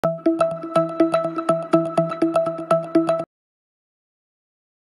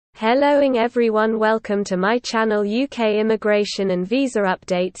Helloing everyone, welcome to my channel UK Immigration and Visa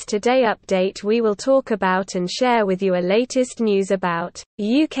Updates. Today update we will talk about and share with you a latest news about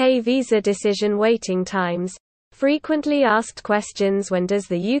UK visa decision waiting times. Frequently asked questions: when does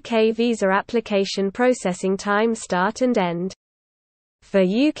the UK visa application processing time start and end? For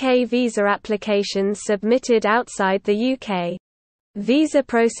UK visa applications submitted outside the UK, visa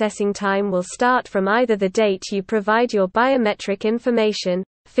processing time will start from either the date you provide your biometric information,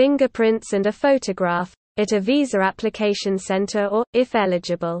 fingerprints and a photograph, at a visa application centre or, if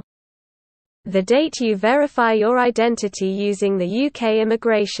eligible, the date you verify your identity using the UK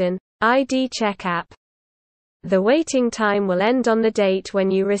Immigration ID Check app. The waiting time will end on the date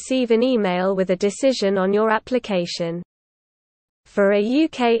when you receive an email with a decision on your application. For a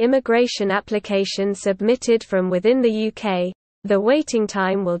UK immigration application submitted from within the UK, the waiting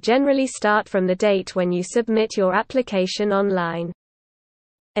time will generally start from the date when you submit your application online.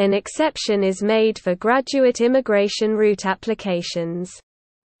 An exception is made for graduate immigration route applications,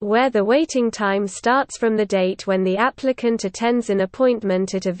 where the waiting time starts from the date when the applicant attends an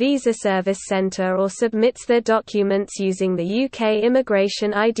appointment at a visa service centre or submits their documents using the UK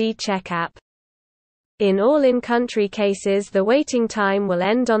Immigration ID Check app. In all in-country cases, the waiting time will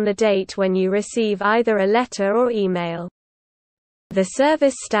end on the date when you receive either a letter or email. The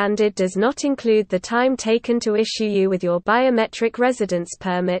service standard does not include the time taken to issue you with your biometric residence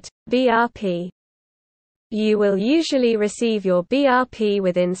permit, BRP. You will usually receive your BRP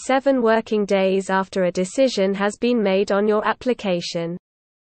within 7 working days after a decision has been made on your application.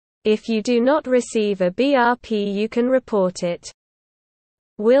 If you do not receive a BRP, you can report it.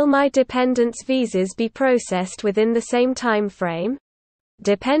 Will my dependents' visas be processed within the same time frame?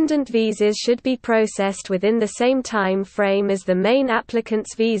 Dependent visas should be processed within the same time frame as the main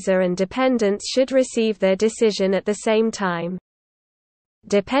applicant's visa, and dependents should receive their decision at the same time.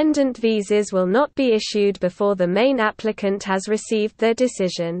 Dependent visas will not be issued before the main applicant has received their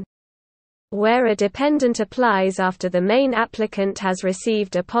decision. Where a dependent applies after the main applicant has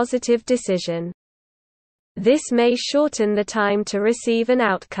received a positive decision, this may shorten the time to receive an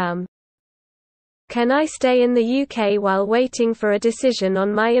outcome. Can I stay in the UK while waiting for a decision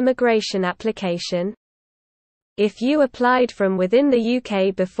on my immigration application? If you applied from within the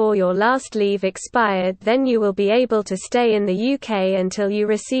UK before your last leave expired, then you will be able to stay in the UK until you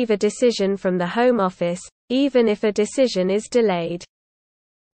receive a decision from the Home Office, even if a decision is delayed.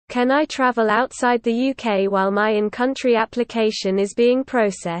 Can I travel outside the UK while my in-country application is being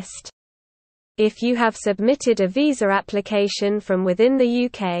processed? If you have submitted a visa application from within the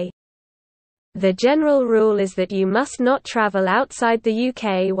UK, the general rule is that you must not travel outside the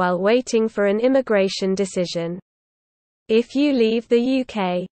UK while waiting for an immigration decision. If you leave the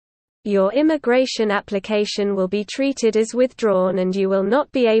UK, your immigration application will be treated as withdrawn and you will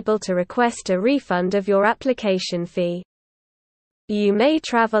not be able to request a refund of your application fee. You may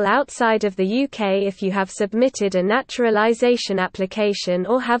travel outside of the UK if you have submitted a naturalisation application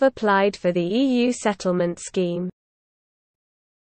or have applied for the EU settlement scheme.